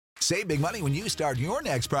Save big money when you start your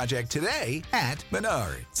next project today at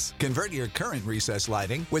Menards. Convert your current recessed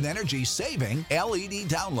lighting with energy-saving LED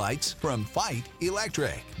downlights from Fight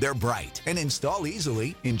Electric. They're bright and install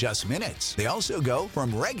easily in just minutes. They also go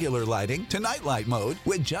from regular lighting to nightlight mode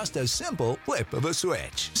with just a simple flip of a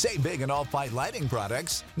switch. Save big on all Fight lighting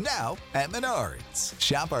products now at Menards.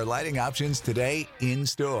 Shop our lighting options today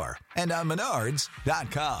in-store and on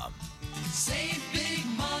Menards.com. Save big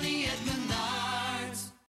money at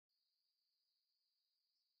Menards.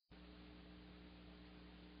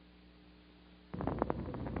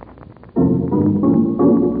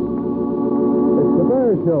 It's the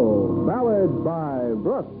Bear Show, ballads by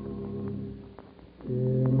Brooks.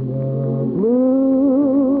 In the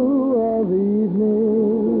blue of evening,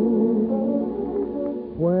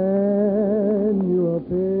 when you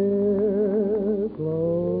appear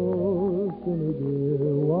close to me,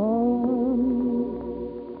 dear one,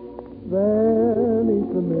 there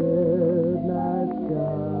neath the midnight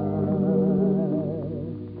sky,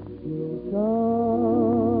 you'll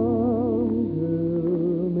come to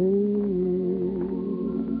me.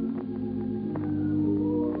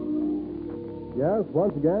 Yes,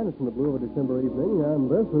 once again, it's in the blue of a December evening, and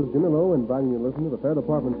this is Jimmy Lowe inviting you to listen to the Fair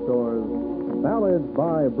Department Store's Ballads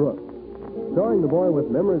by Brooks, starring the boy with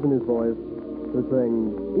memories in his voice who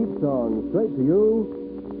sings each song straight to you,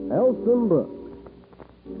 Elson Brooks.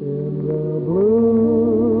 In the blue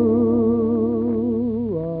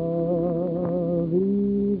of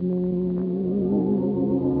evening,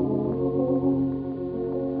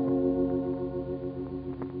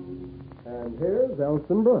 And here's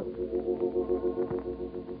Elson Brooks.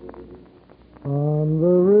 on the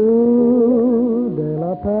Rue de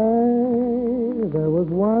la Paix, there was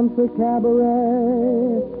once a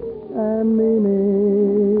cabaret, and Mimi,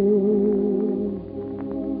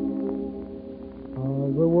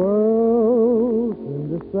 all the world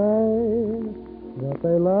seemed to say that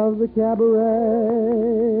they loved the cabaret,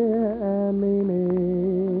 and Mimi.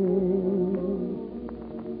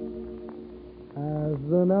 As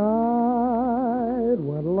the night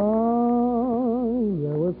went along,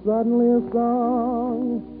 there was suddenly a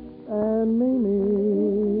song, and Mimi.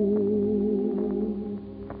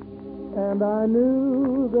 And I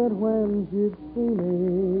knew that when she'd see me,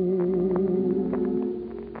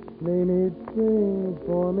 Mimi'd sing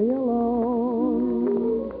for me alone.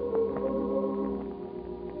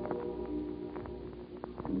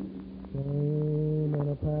 Came in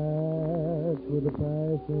a patch with a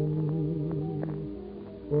passion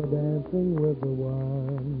for dancing with the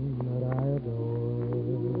one that I adore.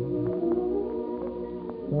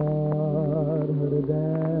 Taught her to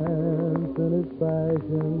dance in its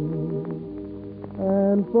fashion,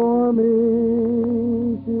 and for me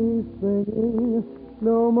she's singing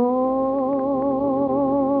no more.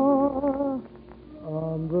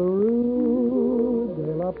 On the Rue de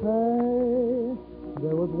la Paix,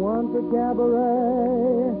 there was once a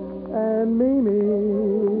cabaret, and Mimi.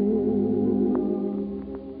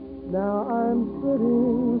 Now I'm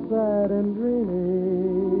sitting sad and dreamy,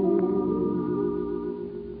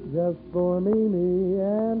 just for Mimi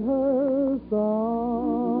and her song.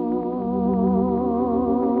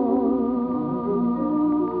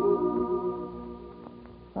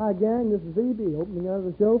 Hi, gang, this is E.B., opening of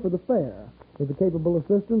the show for the fair, with the capable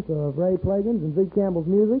assistance of Ray Plagans and Zeke Campbell's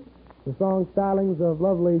music, the song stylings of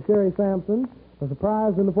lovely Sherry Sampson, a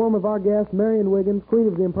surprise in the form of our guest, Marion Wiggins, Queen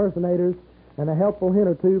of the Impersonators, and a helpful hint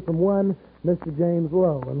or two from one Mr. James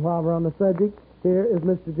Lowe. And while we're on the subject, here is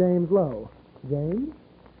Mr. James Lowe. James?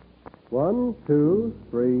 1, 2,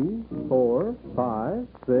 3, 4, 5,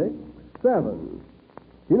 6, 7.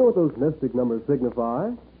 Do you know what those mystic numbers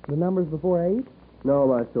signify? The numbers before 8? No,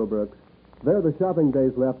 Maestro Brooks. They're the shopping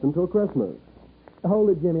days left until Christmas. Hold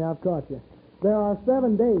it, Jimmy, I've caught you. There are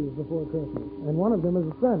 7 days before Christmas, and one of them is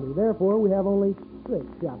a Sunday. Therefore, we have only 6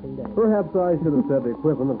 shopping days. Perhaps I should have said the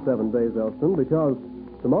equivalent of 7 days, Elston, because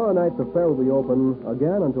tomorrow night the fair will be open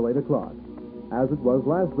again until 8 o'clock, as it was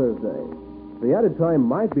last Thursday. The added time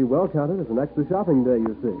might be well counted as an extra shopping day,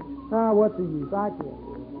 you see. What's the use? I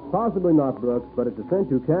can't. Possibly not, Brooks, but it's a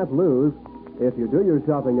cent you can't lose if you do your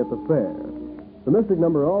shopping at the fair. The mystic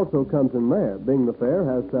number also comes in there, being the fair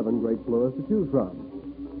has 7 great floors to choose from.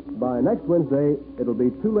 By next Wednesday, it'll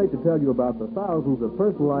be too late to tell you about the thousands of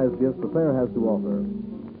personalized gifts the fair has to offer.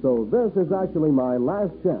 So this is actually my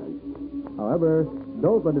last chance. However,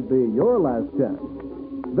 don't let it be your last chance.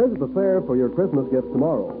 Visit the fair for your Christmas gifts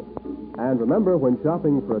tomorrow. And remember, when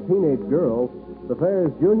shopping for a teenage girl, the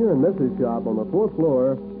fair's junior and missus shop on the 4th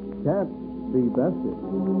floor can't be bested.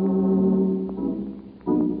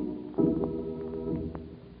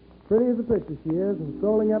 Pretty as a picture she is, and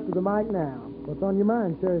strolling up to the mic now. What's on your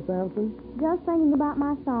mind, Sherry Sampson? Just thinking about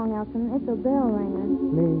my song, Elton. It's a bell ringer.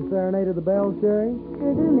 Mean Serenade of the Bells, Sherry?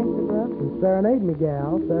 Sure do, Mr. Brooks. And serenade me,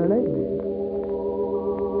 gal. Serenade me.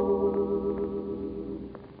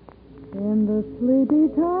 In the sleepy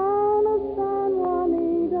town of San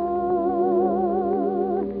Juanito,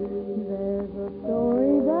 there's a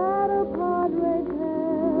story that a padre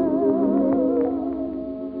tells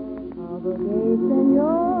of a gay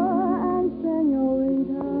senor and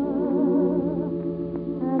senorita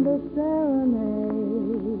and the serenade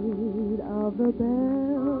of the bells.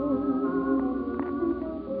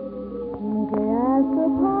 They asked the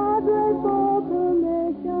padre for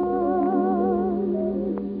permission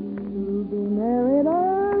to be married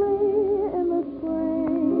early in the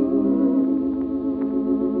spring,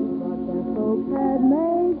 but their folks had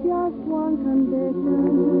made just one condition,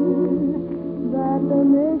 that the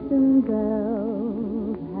mission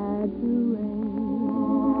bells had to ring.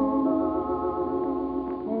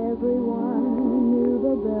 Everyone knew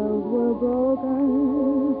the bells were broken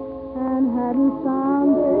and hadn't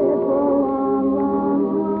sounded for a long, long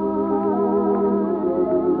time.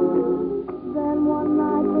 Then one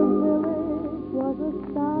night the village was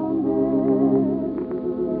astounded,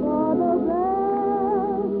 for the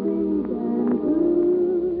bells began to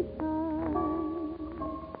chime.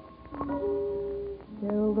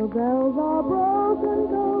 Till the bells are broken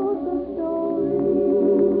goes the story,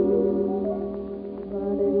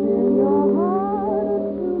 but if in your heart a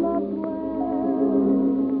true love dwells,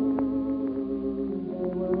 they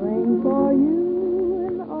will ring for you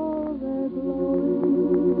in all their glory.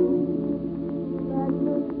 That's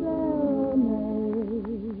the serenade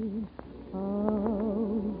of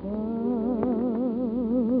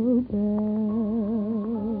the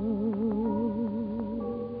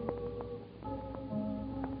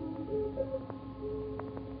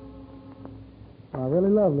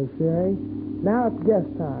Really lovely, Sherry. Now it's guest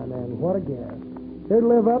time, and what a guest. Here to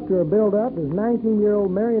live up to her build-up is 19-year-old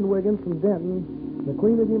Marion Wiggins from Denton, the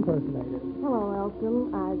queen of the impersonators. Hello,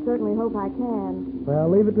 Elton. I certainly hope I can. Well,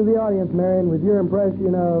 leave it to the audience, Marion, with your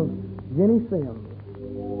impression of Jenny Sims.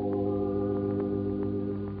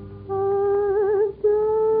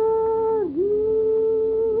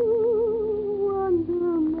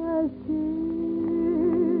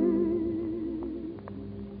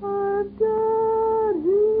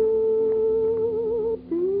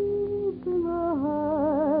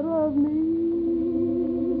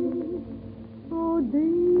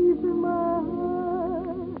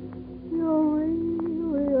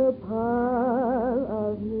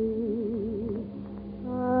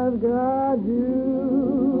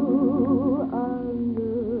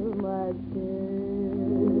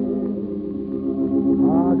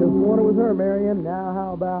 Marion. Now,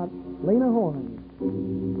 how about Lena Horne?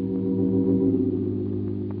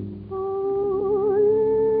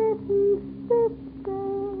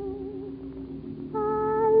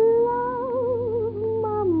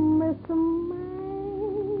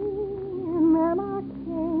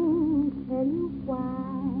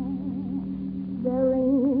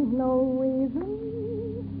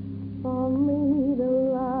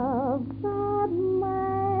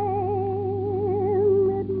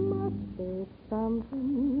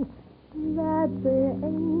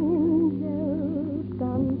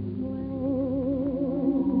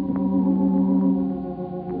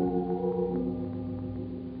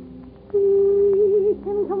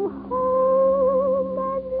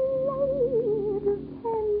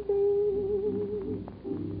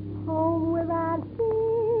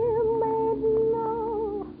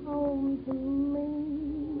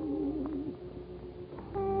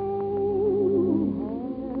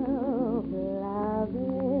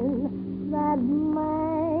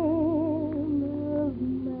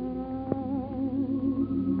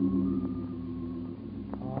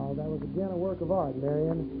 Of art,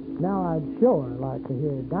 Marion. Now I'd sure like to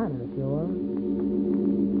hear Dinah Shore.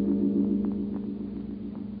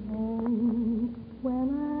 And when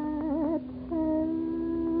I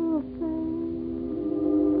tell things,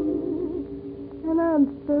 and I'm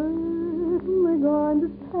certainly going to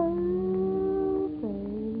tell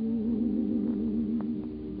things,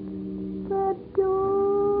 that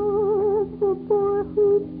you're the boy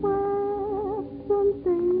who's wrapped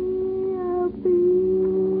someday I'll be.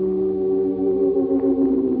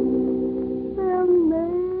 There'll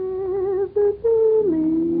never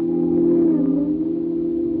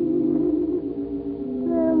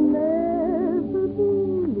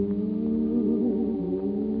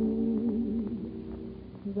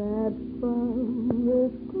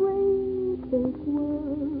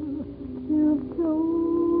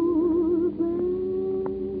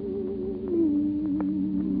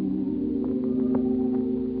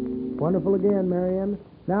Wonderful again, Marion.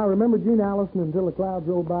 Now, remember Gene Allison, Until the Clouds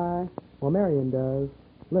Roll By? Well, Marion does.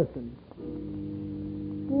 Listen.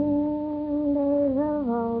 In days of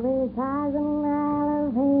old, these ties and Isle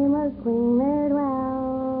of famous queen there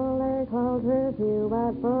dwell. Their clothes were few,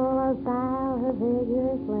 but full of style, her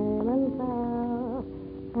figure slim and frail.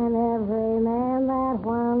 And every man that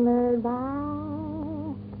wandered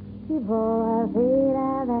by, she pulled her feet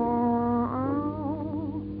of their eye.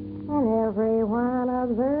 And everyone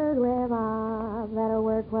observed with awe that her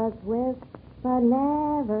work was swift, but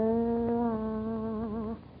never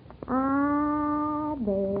raw. I'd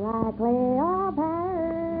be like Cleopatra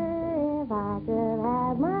if I could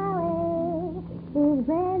have my way. Each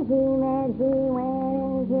man she met, she went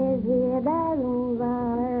and kissed, she had dozens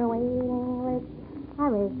on her waiting list. I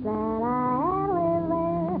wish that I had lived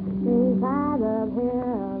there, beside the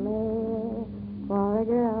pyramid, for a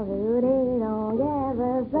girl who don't get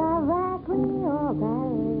the stuff that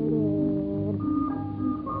Cleopatra did.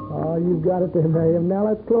 Oh, you've got it there, Miriam. Now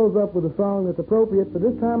let's close up with a song that's appropriate for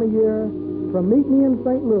this time of year. From Meet Me in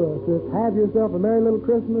St. Louis, it's Have Yourself a Merry Little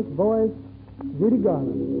Christmas, voice Judy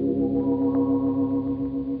Garland.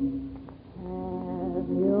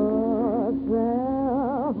 Have yourself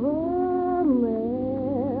a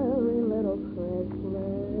merry little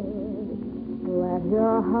Christmas. Let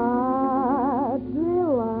your heart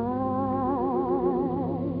delight.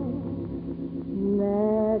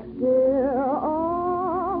 Next year,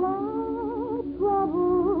 all our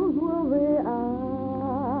troubles will be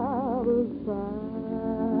out of sight.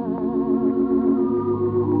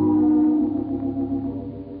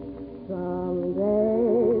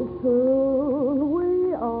 Someday soon we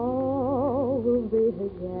all will be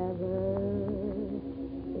together,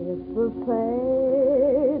 if the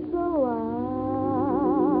fates allow.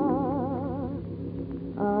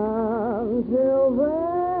 Until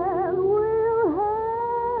then, we'll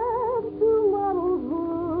have to muddle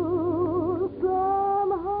through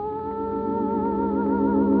somehow.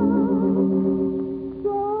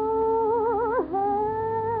 So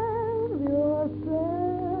have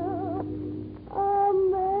yourself a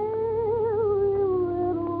merry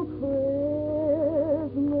little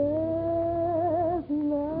Christmas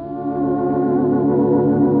now.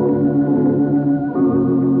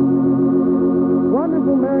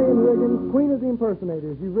 Wonderful Marion Wiggins, Queen of the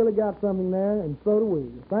Impersonators. You've really got something there, and so do we.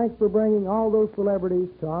 Thanks for bringing all those celebrities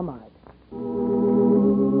to our mic.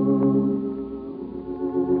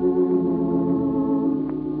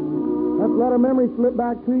 Let's let our memory slip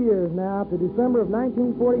back 2 years now to December of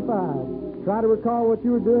 1945. Try to recall what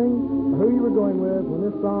you were doing or who you were going with when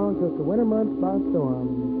this song took the winter months by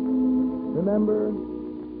storm. Remember?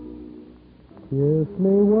 Kiss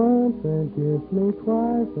me once and kiss me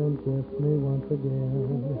twice and kiss me once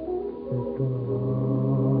again. It's been a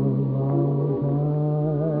long, long time.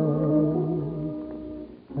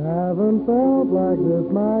 Haven't felt like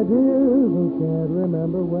this, my dears, and can't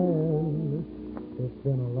remember when. It's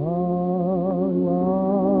been a long,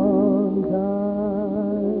 long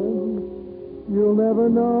time. You'll never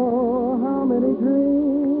know how many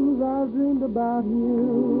dreams I've dreamed about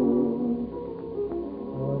you,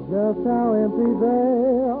 or just how empty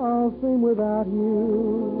they all seem without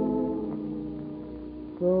you.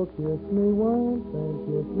 So kiss me once and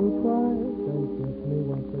kiss me twice and kiss me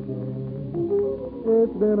once again.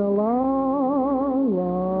 It's been a long,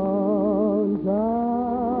 long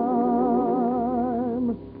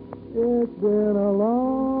time. It's been a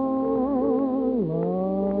long, long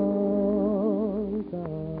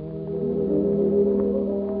time.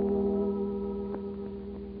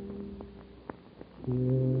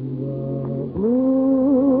 In the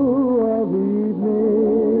blue of evening,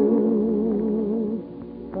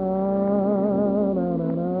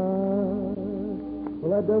 na-na-na.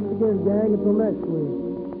 Well, that does it again, gang. Until next week.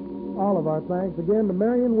 All of our thanks again to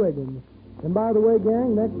Marion Wiggins. And by the way,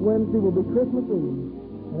 gang, next Wednesday will be Christmas Eve.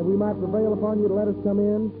 And if we might prevail upon you to let us come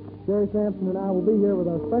in, Jerry Sampson and I will be here with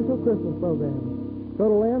our special Christmas program. So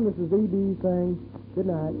till then, this is E.B. saying good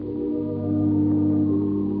night.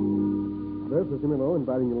 This is Jimmy Lowe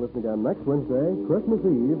inviting you to listen again next Wednesday, Christmas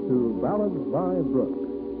Eve, to Ballads by Brooks.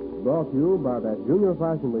 Brought to you by that junior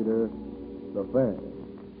fashion leader, The Fair.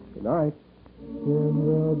 Good night. In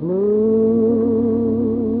the blue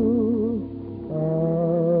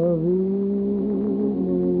of evening.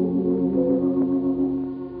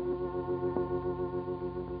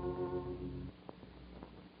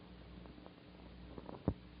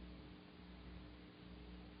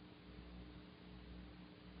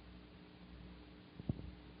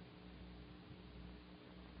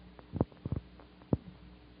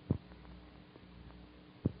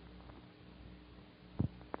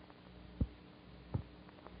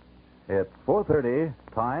 It's 4:30,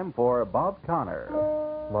 time for Bob Connor.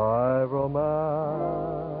 My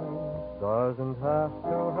romance doesn't have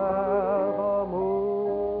to have a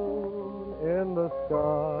moon in the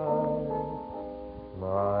sky.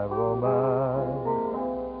 My romance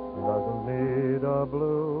doesn't need a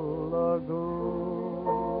blue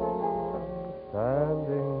lagoon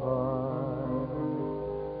standing by.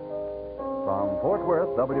 From Fort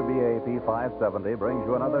Worth, WBAP 570 brings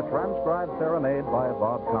you another transcribed serenade by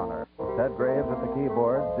Bob Connor. Ted Graves at the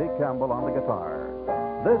keyboard, Zeke Campbell on the guitar.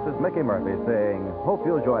 This is Mickey Murphy saying, hope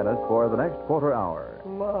you'll join us for the next quarter hour.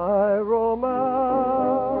 My romance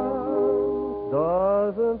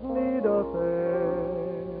doesn't need a thing